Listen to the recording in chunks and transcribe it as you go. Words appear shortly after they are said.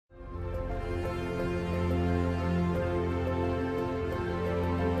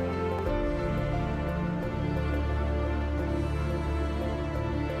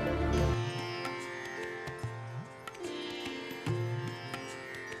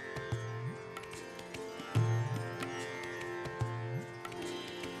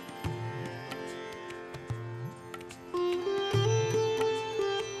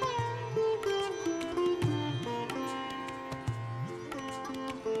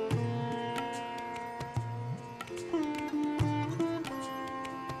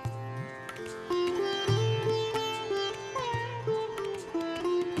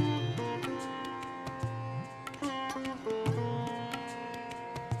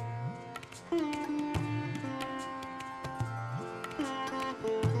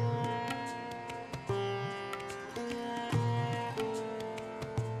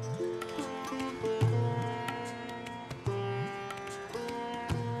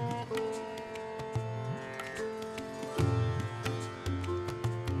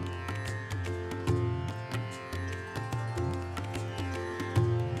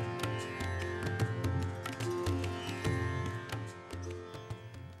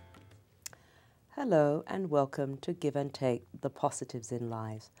Hello and welcome to Give and Take, the positives in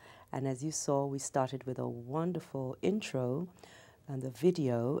life. And as you saw, we started with a wonderful intro and the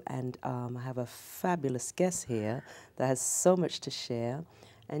video, and I have a fabulous guest here that has so much to share.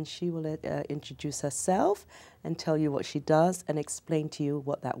 And she will introduce herself and tell you what she does and explain to you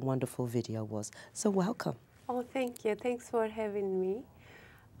what that wonderful video was. So welcome. Oh, thank you. Thanks for having me.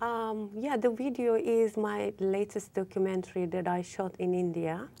 Yeah, the video is my latest documentary that I shot in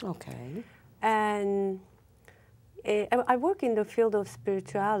India. Okay. And I work in the field of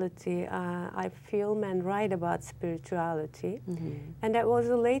spirituality. I film and write about spirituality. And that was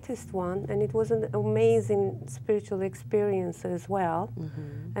the latest one, and it was an amazing spiritual experience as well.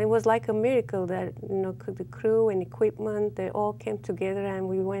 And it was like a miracle that, the crew and equipment, they all came together and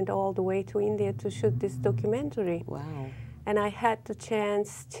we went all the way to India to shoot this documentary. Wow. And I had the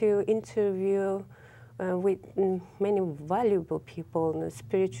chance to interview with many valuable people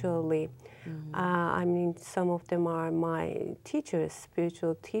spiritually. I mean, some of them are my teachers,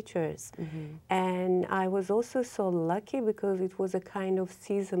 spiritual teachers. And I was also so lucky because it was a kind of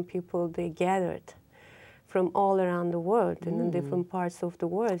seasoned people. They gathered from all around the world and in different parts of the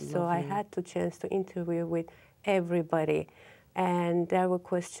world. So I had the chance to interview with everybody. And there were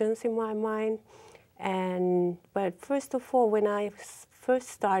questions in my mind. But first of all, when I first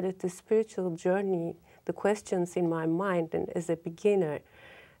started the spiritual journey, the questions in my mind and as a beginner,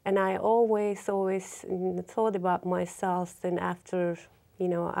 and I always thought about myself. Then after,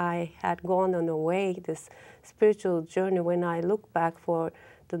 I had gone on a way, this spiritual journey, when I look back for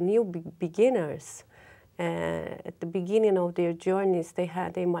the new beginners, at the beginning of their journeys,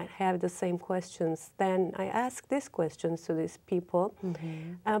 they might have the same questions. Then I asked these questions to these people,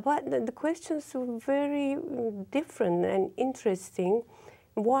 but the questions were very different and interesting.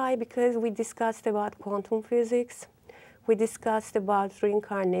 Why? Because we discussed about quantum physics, we discussed about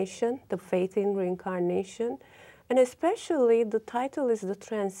reincarnation, the faith in reincarnation, and especially the title is The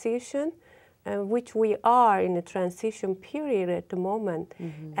Transition, which we are in a transition period at the moment,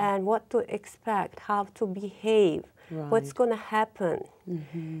 and what to expect, how to behave, what's going to happen.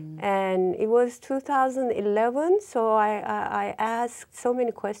 And it was 2011, so I asked so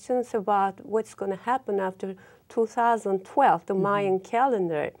many questions about what's going to happen after 2012, the Mayan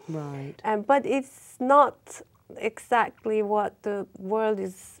calendar. Right. But it's not exactly what the world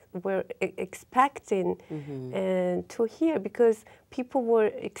were expecting to hear, because people were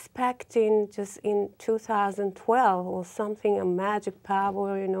expecting just in 2012 or something, a magic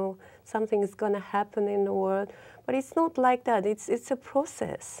power, something is going to happen in the world. But it's not like that. It's a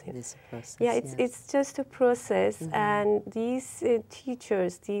process. It is a process. Yeah, it's just a process. And these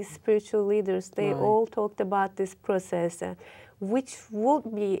teachers, these spiritual leaders, they all talked about this process, which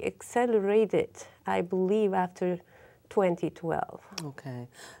would be accelerated, I believe, after 2012. Okay.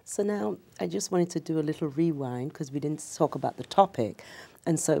 So now I just wanted to do a little rewind because we didn't talk about the topic.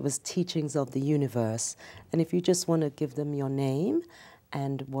 And so it was teachings of the universe. And if you just want to give them your name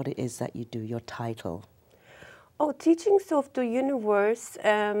and what it is that you do, your title. Oh, teachings of the universe.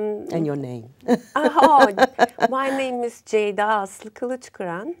 And your name. My name is Ceyda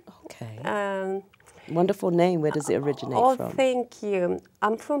Asli. Okay. Wonderful name. Where does it originate from? Oh, thank you.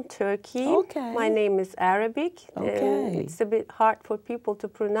 I'm from Turkey. Okay. My name is Arabic. Okay. It's a bit hard for people to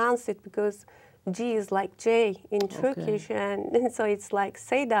pronounce it because G is like J in Turkish, and so it's like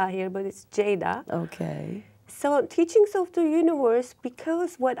Ceyda here, but it's Ceyda. Okay. So teachings of the universe,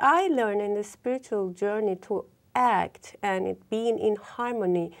 because what I learned in the spiritual journey to act and it being in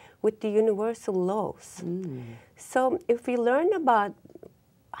harmony with the universal laws. So if we learn about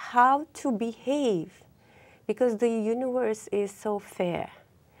how to behave, because the universe is so fair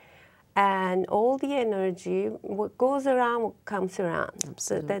and all the energy, what goes around comes around.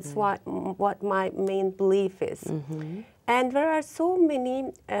 So that's what my main belief is. And there are so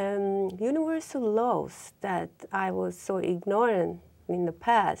many universal laws that I was so ignorant in the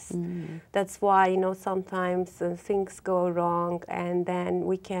past. That's why, sometimes things go wrong and then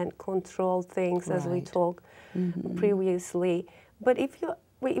we can't control things as we talked previously. But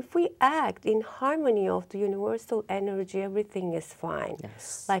if we act in harmony of the universal energy, everything is fine.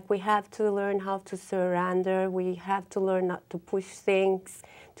 Yes. Like we have to learn how to surrender. We have to learn not to push things,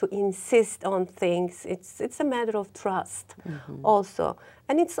 to insist on things. It's a matter of trust also.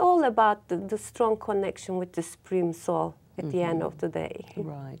 And it's all about the strong connection with the Supreme Soul at the end of the day.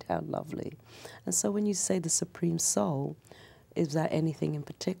 Right. How lovely. And so when you say the Supreme Soul, is that anything in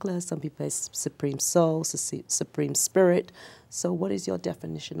particular? Some people say Supreme Soul, Supreme Spirit. So what is your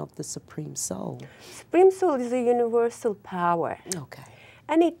definition of the Supreme Soul? Supreme Soul is a universal power. Okay.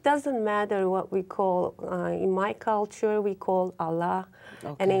 And it doesn't matter what we call, in my culture, we call Allah.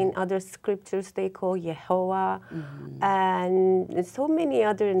 Okay. And in other scriptures, they call Yehovah. And so many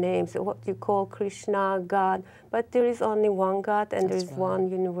other names, what you call Krishna, God. But there is only one God, and there is one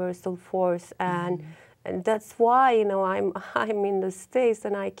universal force. And that's why, you know, I'm in the States,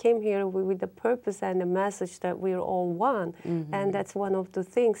 and I came here with the purpose and the message that we're all one. And that's one of the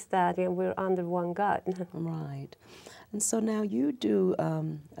things that, you know, we're under one God. Right. And so now you do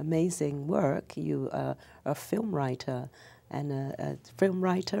amazing work. You are a film writer and a film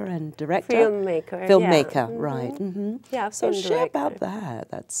writer and director. Filmmaker, yeah. Right. Yeah, so share director. about that.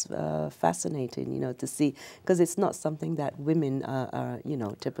 That's fascinating, you know, to see, because it's not something that women are, you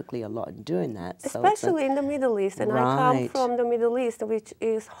know, typically a lot doing that. Especially in the Middle East. And I come from the Middle East, which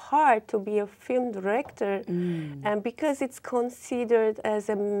is hard to be a film director, and because it's considered as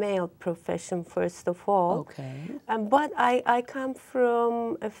a male profession, first of all. Okay. But I come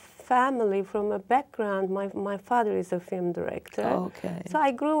from a family, from a background. My father is a film director. Okay. So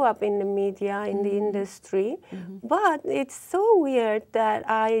I grew up in the media, in the industry. But it's so weird that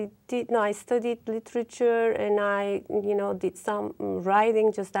I studied literature, and I, you know, did some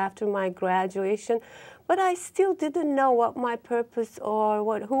writing just after my graduation. But I still didn't know what my purpose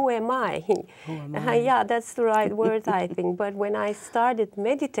or who am I? Who am I? Yeah, that's the right word, I think. But when I started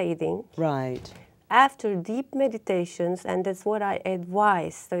meditating, right. After deep meditations, and that's what I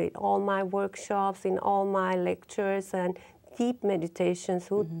advise in all my workshops, in all my lectures, and deep meditations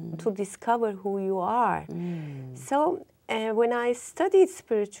to discover who you are. So when I studied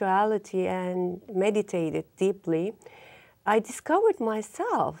spirituality and meditated deeply, I discovered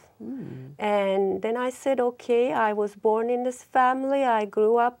myself. And then I said, okay, I was born in this family, I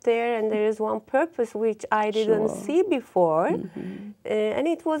grew up there, and there is one purpose which I didn't see before. And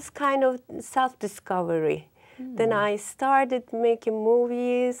it was kind of self-discovery. Then I started making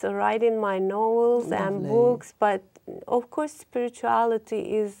movies, writing my novels and books, but of course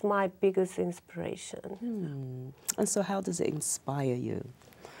spirituality is my biggest inspiration. And so how does it inspire you?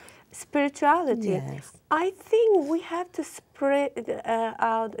 Spirituality. Yes. I think we have to spread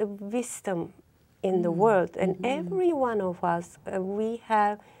out a wisdom in the world, and every one of us, we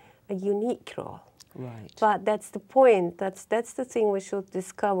have a unique role. Right. But that's the point. That's the thing we should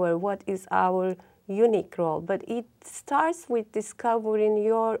discover. What is our unique role? But it starts with discovering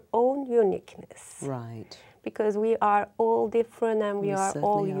your own uniqueness. Right. Because we are all different, and we are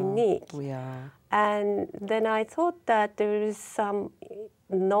all unique. We are. And then I thought that there is some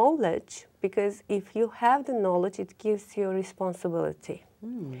knowledge, because if you have the knowledge, it gives you responsibility.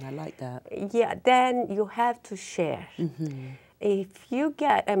 I like that. Yeah, then you have to share. If you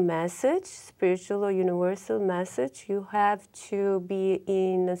get a message, spiritual or universal message, you have to be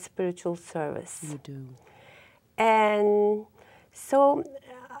in a spiritual service. You do. And so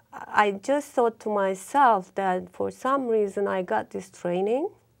I just thought to myself that for some reason I got this training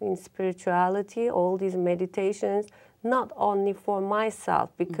in spirituality, all these meditations, not only for myself,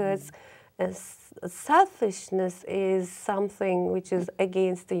 because selfishness is something which is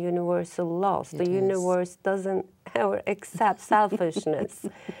against the universal laws. The universe doesn't ever accept selfishness.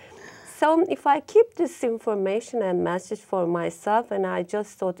 So if I keep this information and message for myself, and I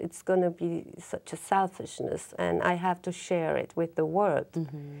just thought it's going to be such a selfishness, and I have to share it with the world.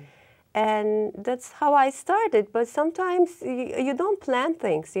 And that's how I started. But sometimes you don't plan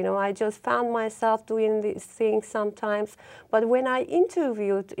things, you know. I just found myself doing these things sometimes. But when I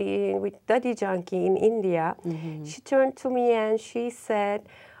interviewed with Daddy Janki in India, she turned to me and she said,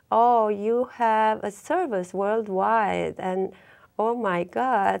 oh, you have a service worldwide. And oh my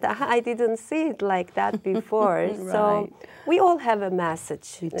God, I didn't see it like that before. So we all have a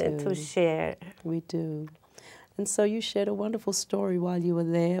message to share. We do. And so you shared a wonderful story while you were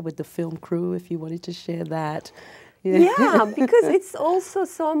there with the film crew, if you wanted to share that. Yeah, because it's also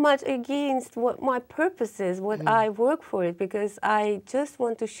so much against what my purpose is, what I work for it, because I just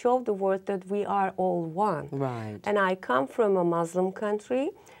want to show the world that we are all one. Right. And I come from a Muslim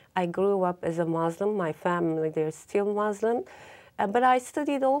country. I grew up as a Muslim. My family, they're still Muslim. But I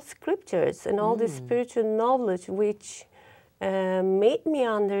studied all scriptures and all the spiritual knowledge, which made me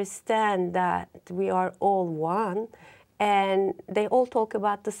understand that we are all one, and they all talk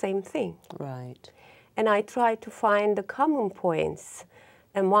about the same thing. Right. And I try to find the common points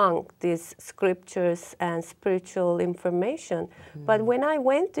among these scriptures and spiritual information. But when I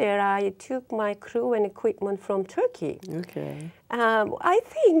went there, I took my crew and equipment from Turkey. Okay. I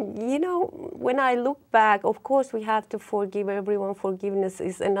think, you know, when I look back, of course, we have to forgive everyone. Forgiveness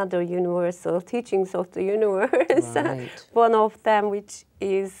is another universal teachings of the universe. Right. One of them, which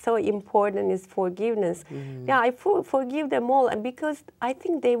is so important, is forgiveness. Yeah, I forgive them all, and because I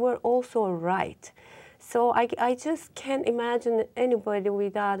think they were also right. So I just can't imagine anybody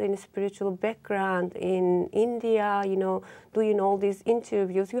without any spiritual background in India, you know, doing all these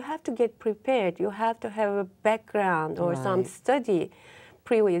interviews. You have to get prepared. You have to have a background or some study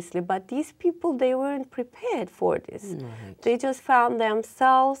previously. But these people, they weren't prepared for this. Right. They just found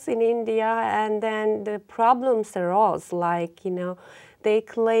themselves in India, and then the problems arose, like, you know, they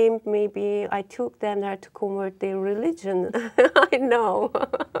claimed maybe I took them there to convert their religion. I know.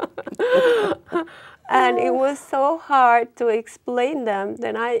 And it was so hard to explain them.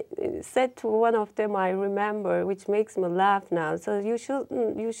 Then I said to one of them, I remember, which makes me laugh now, so you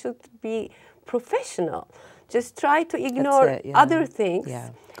should be professional. Just try to ignore other things. Yeah,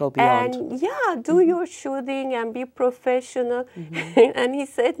 go beyond. And yeah, do your shooting and be professional. And he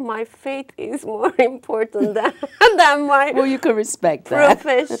said, my faith is more important than my well, you can respect that.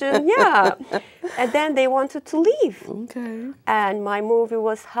 profession. Yeah. And then they wanted to leave. Okay. And my movie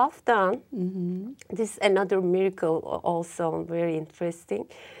was half done. This is another miracle also, very interesting.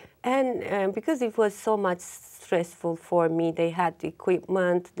 And because it was so much stressful for me, they had the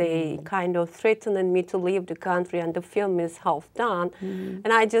equipment, they kind of threatened me to leave the country, and the film is half done.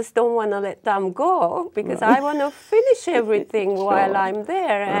 And I just don't want to let them go, because I want to finish everything while I'm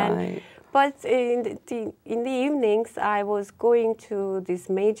there. And but in the evenings, I was going to this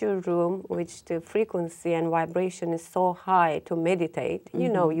major room, which the frequency and vibration is so high to meditate. You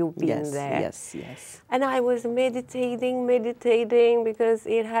know, you've been there. Yes, yes. And I was meditating, because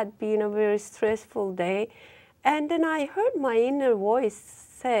it had been a very stressful day. And then I heard my inner voice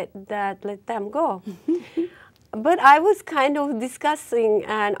said that, let them go. But I was kind of discussing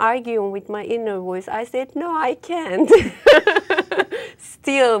and arguing with my inner voice. I said, no, I can't.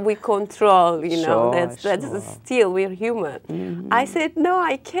 Still, we control, you know, that's still, we're human. I said, no,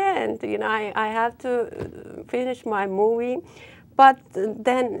 I can't. You know, I have to finish my movie. But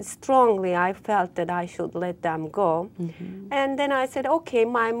then strongly I felt that I should let them go. And then I said, okay,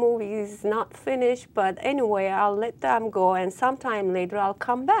 my movie is not finished, but anyway, I'll let them go, and sometime later I'll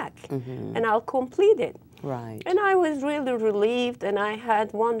come back and I'll complete it. Right. And I was really relieved, and I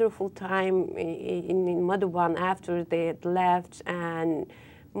had wonderful time in Madhuban after they had left, and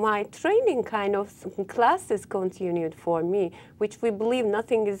my training kind of classes continued for me, which we believe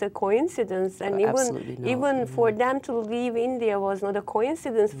nothing is a coincidence. And even for them to leave India was not a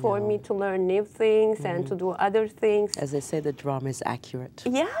coincidence for me to learn new things and to do other things. As they say, the drama is accurate.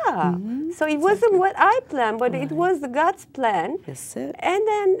 Yeah. So it wasn't what I planned, but it was the God's plan. Yes, it. And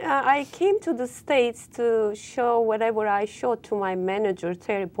then I came to the States to show whatever I showed to my manager,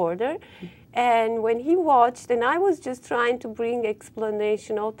 Terry Porter. And when he watched, and I was just trying to bring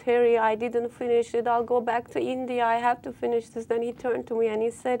explanation, oh, Terry, I didn't finish it, I'll go back to India, I have to finish this. Then he turned to me and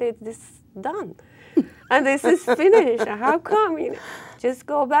he said, this is done. And this is finished. How come? You know, just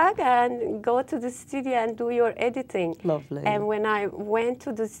go back and go to the studio and do your editing. Lovely. And when I went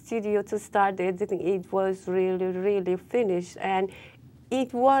to the studio to start editing, it was really, really finished. And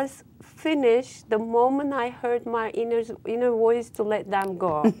it was finished the moment I heard my inner voice to let them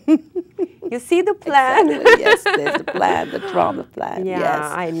go. You see the plan? Exactly. Yes, there's the plan, the drama plan. Yeah,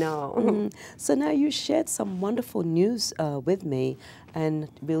 yes. I know. So now you shared some wonderful news with me, and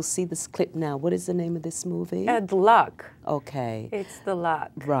we'll see this clip now. What is the name of this movie? The Luck. Okay. It's The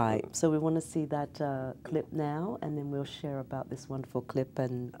Luck. Right. So we want to see that clip now, and then we'll share about this wonderful clip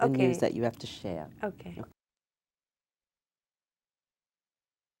and the news that you have to share. Okay.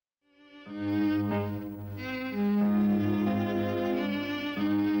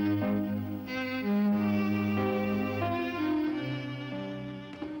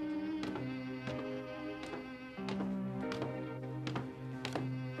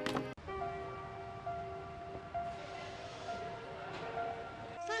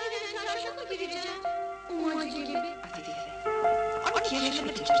 Umacı gibi Afife. 12 yaşını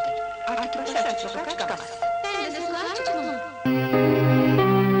bitirdi. Artık dışarı sokağa çıkamaz. Ben de sokağa çıkmam.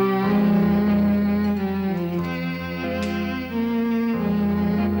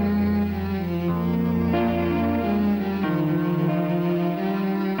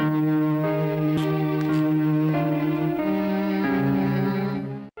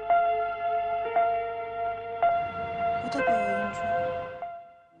 O da bir oyuncu.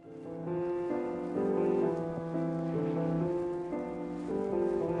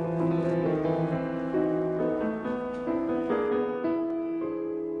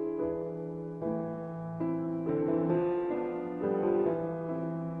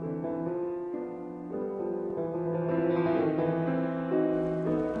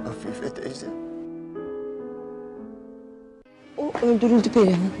 Afife teyze. O öldürüldü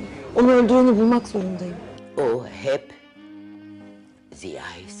Perihan. Onu öldüreni bulmak zorundayım. O hep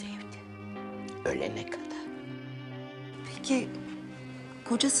Ziya'yı sevdi. Ölene kadar. Peki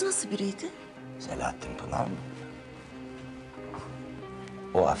kocası nasıl biriydi? Selahattin Pınar mı?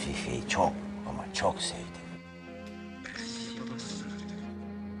 O Afife'yi çok ama çok sevdi.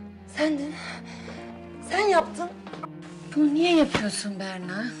 Sendin. Sen yaptın. Bunu niye yapıyorsun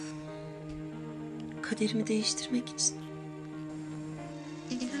Berna? Kaderimi değiştirmek için.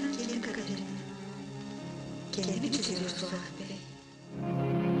 İnsan kendi kaderini kendi mi çiziyor Suat Bey?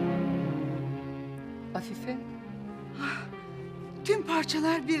 Afife, Tüm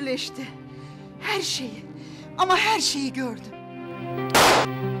parçalar birleşti. Her şeyi ama her şeyi gördüm.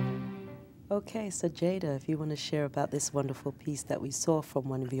 Okay, so Ceyda, if you want to share about this wonderful piece that we saw from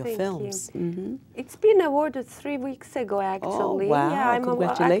one of your Thank films. you. Mm-hmm. It's been awarded 3 weeks ago, actually. wow, Yeah,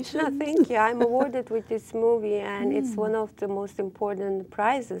 congratulations. Thank you. I'm awarded with this movie, and it's one of the most important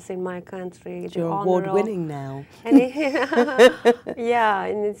prizes in my country. You're award-winning now. And yeah,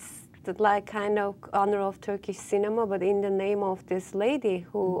 and it's like kind of honor of Turkish cinema, but in the name of this lady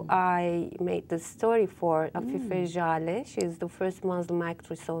who I made the story for, Afife Jale. She's the first Muslim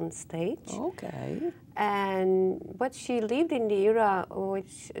actress on stage. Okay. But she lived in the era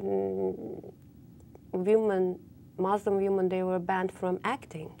which Muslim women, they were banned from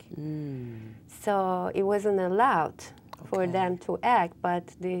acting. So it wasn't allowed for them to act, but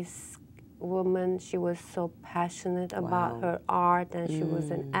this woman, she was so passionate about her art, and she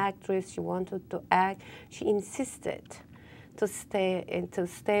was an actress. She wanted to act. She insisted to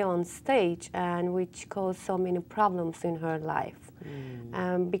stay on stage, and which caused so many problems in her life,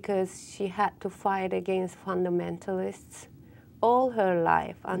 because she had to fight against fundamentalists all her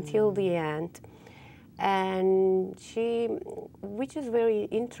life until the end. And which is very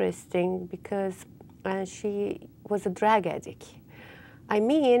interesting, because she was a drug addict. I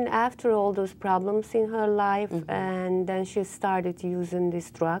mean, after all those problems in her life, and then she started using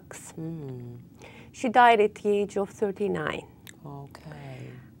these drugs. She died at the age of 39.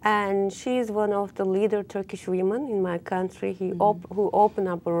 Okay. And she is one of the leader Turkish women in my country who opened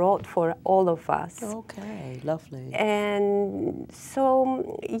up a road for all of us. Okay, lovely. And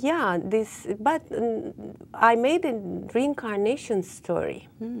so, yeah, but I made a reincarnation story.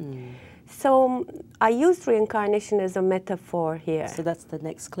 So I used reincarnation as a metaphor here. So that's the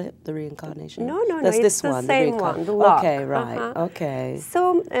next clip, the reincarnation? No, That's it's this the one, same one, the lock. Okay, right, okay.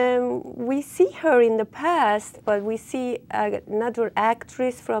 So we see her in the past, but we see another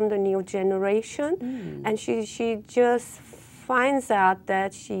actress from the new generation, and she just finds out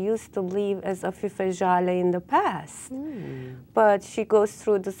that she used to live as Afife Jale in the past. But she goes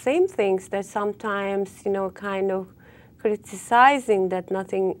through the same things that sometimes, kind of criticizing that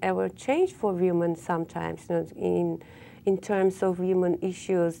nothing ever changed for women sometimes, in terms of women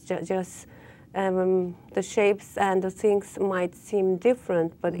issues, just the shapes and the things might seem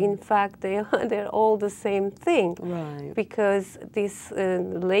different, but in fact they're all the same thing. Right. Because this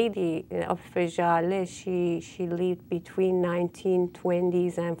lady of Fejale, she lived between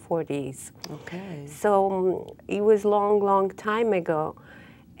 1920s and 40s. Okay. So it was long time ago.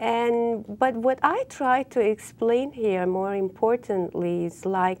 But what I try to explain here, more importantly, is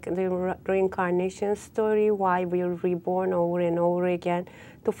like the reincarnation story, why we're reborn over and over again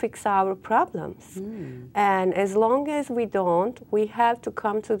to fix our problems. And as long as we don't, we have to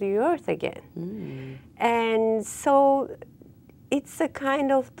come to the earth again. And so it's a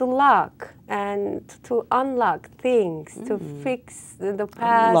kind of the lock, and to unlock things, to fix the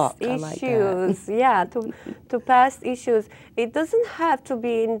past issues. Yeah, to past issues. It doesn't have to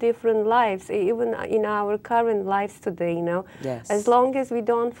be in different lives, even in our current lives today, Yes. As long as we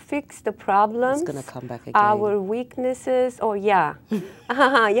don't fix the problems, It's going to come back again. our weaknesses, Until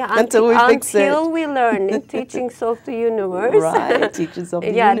we fix it. Until we learn in teachings of the universe. Right, teachings of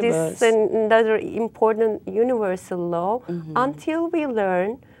the yeah, universe. this is another important universal law. Until we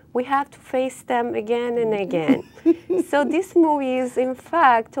learn, we have to face them again and again. So this movie is, in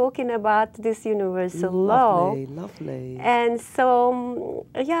fact, talking about this universal law. Lovely. And so,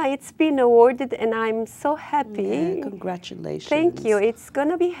 yeah, it's been awarded, and I'm so happy. Yeah, congratulations. Thank you. It's going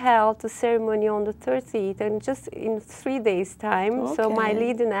to be held, the ceremony, on the 30th, and just in 3 days' time. So my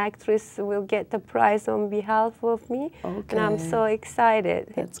leading actress will get the prize on behalf of me. Okay. And I'm so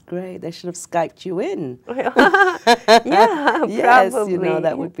excited. That's great. They should have Skyped you in. Yeah, Yes, probably.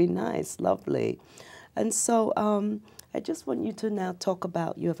 that would be nice. Lovely. And so I just want you to now talk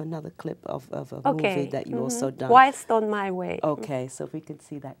about, you have another clip of a movie that you also done. Whilst on my way. Okay, so if we can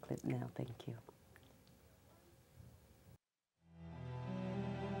see that clip now. Thank you.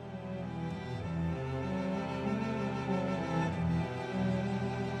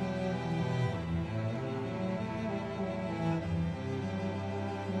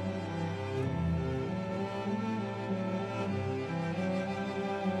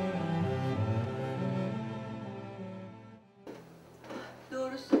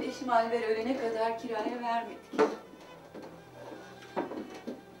 Şimalver ölene kadar kiraya vermedik.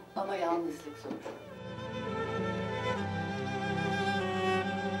 Ama yalnızlık zor.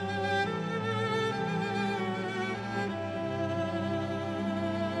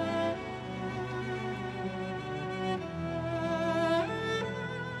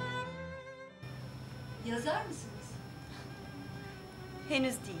 Yazar mısınız?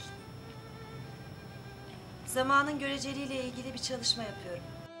 Henüz değil. Zamanın göreceliğiyle ilgili bir çalışma yapıyorum.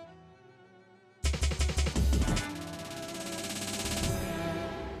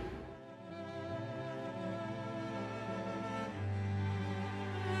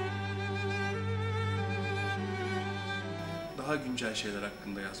 Daha güncel şeyler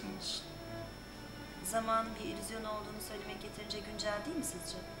hakkında yazmalısın. Zamanın bir illüzyon olduğunu söylemek yeterince güncel değil mi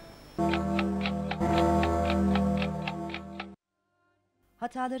sizce?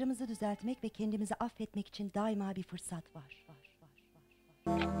 Hatalarımızı düzeltmek ve kendimizi affetmek için daima bir fırsat var.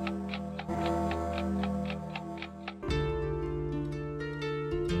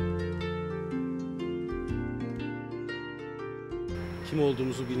 Kim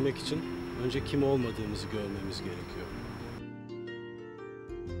olduğumuzu bilmek için önce kim olmadığımızı görmemiz gerekiyor.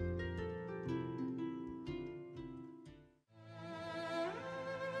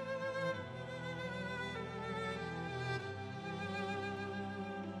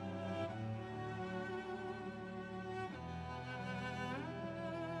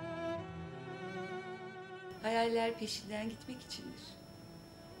 Hayaller peşinden gitmek içindir.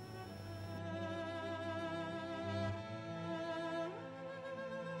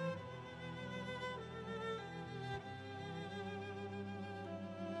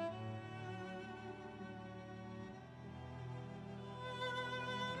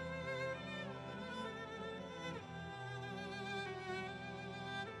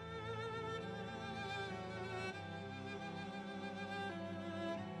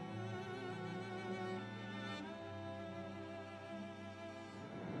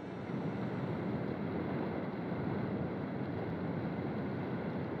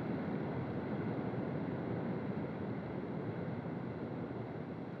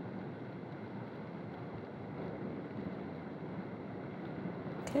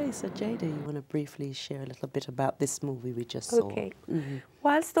 Okay, so Ceyda, you want to briefly share a little bit about this movie we just saw? Okay.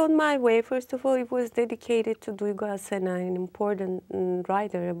 Whilst on my way, first of all, it was dedicated to Duygu Asena, an important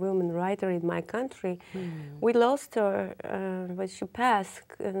writer, a woman writer in my country. We lost her when she passed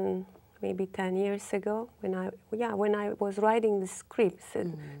maybe 10 years ago when I was writing the script,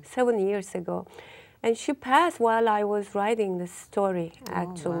 7 years ago. And she passed while I was writing the story,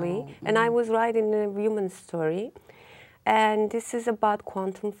 actually. Oh, wow. And I was writing a human story. And this is about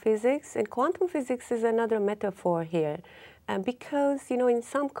quantum physics. And quantum physics is another metaphor here. Because, you know, in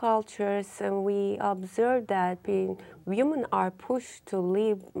some cultures, we observe that women are pushed to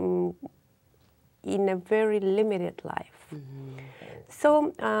live in a very limited life.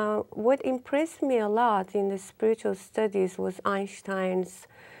 So what impressed me a lot in the spiritual studies was Einstein's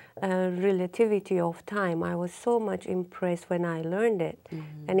relativity of time. I was so much impressed when I learned it.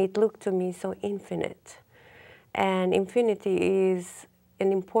 And it looked to me so infinite. And infinity is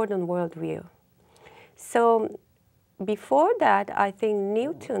an important worldview. So before that, I think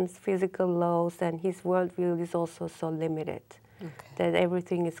Newton's physical laws and his worldview is also so limited. That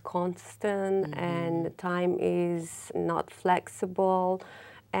everything is constant and time is not flexible.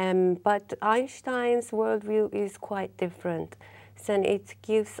 But Einstein's worldview is quite different. And it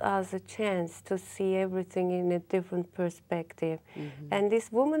gives us a chance to see everything in a different perspective. And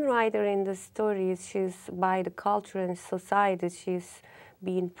this woman writer in the story, she's by the culture and society, she's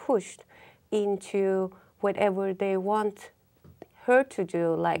being pushed into whatever they want her to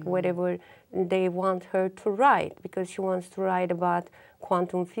do, like whatever they want her to write, because she wants to write about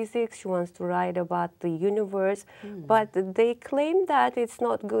quantum physics, she wants to write about the universe, but they claim that it's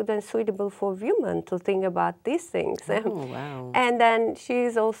not good and suitable for women to think about these things. Wow. And then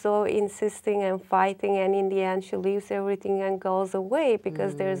she's also insisting and fighting, and in the end she leaves everything and goes away,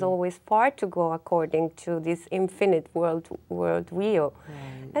 because there's always far to go according to this infinite worldview.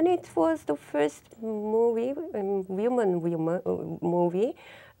 And it was the first movie, woman movie.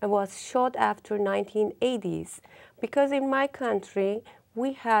 It was shot after 1980s, because in my country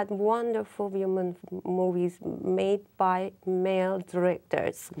we had wonderful women movies made by male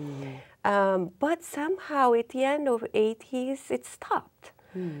directors. But somehow at the end of 80s it stopped.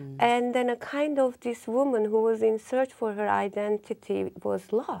 And then a kind of this woman who was in search for her identity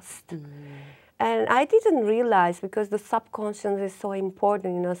was lost. And I didn't realize, because the subconscious is so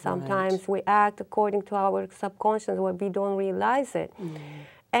important, you know, sometimes we act according to our subconscious, but we don't realize it.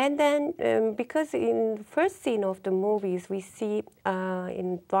 And then, because in the first scene of the movies, we see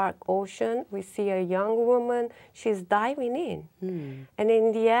in dark ocean, we see a young woman, she's diving in. And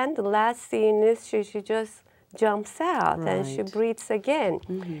in the end, the last scene is she just jumps out and she breathes again.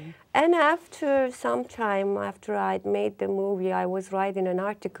 And after some time, after I'd made the movie, I was writing an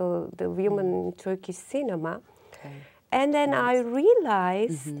article, The Women in Turkish Cinema. And then I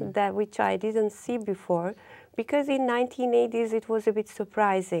realized that, which I didn't see before, because in 1980s it was a bit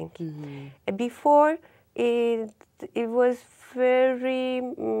surprising. Before it was very,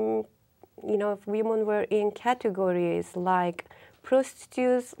 you know, women were in categories like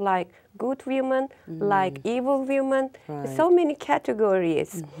prostitutes, like good women, like evil women, so many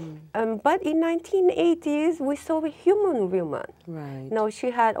categories. But in 1980s we saw a human woman. No,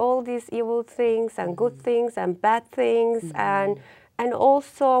 she had all these evil things and good things and bad things, and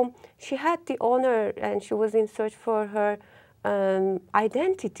also she had the honor and she was in search for her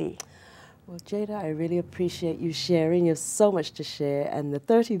identity. Well, Ceyda, I really appreciate you sharing. You have so much to share, and the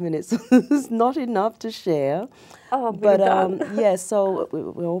 30 minutes is not enough to share. Oh, but yeah, so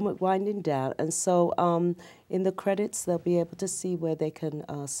we're almost winding down, and so in the credits they'll be able to see where they can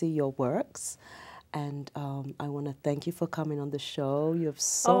see your works. And I want to thank you for coming on the show. You have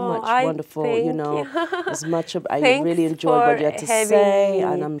so much wonderful, you know, as much of I really enjoyed what you had to say,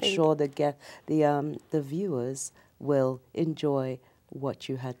 and I'm sure the viewers will enjoy what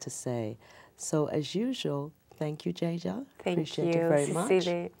you had to say. So as usual, thank you, Ceyda. Appreciate it very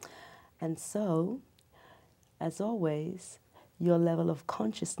much. And so, as always, your level of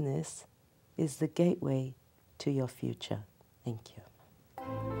consciousness is the gateway to your future. Thank you.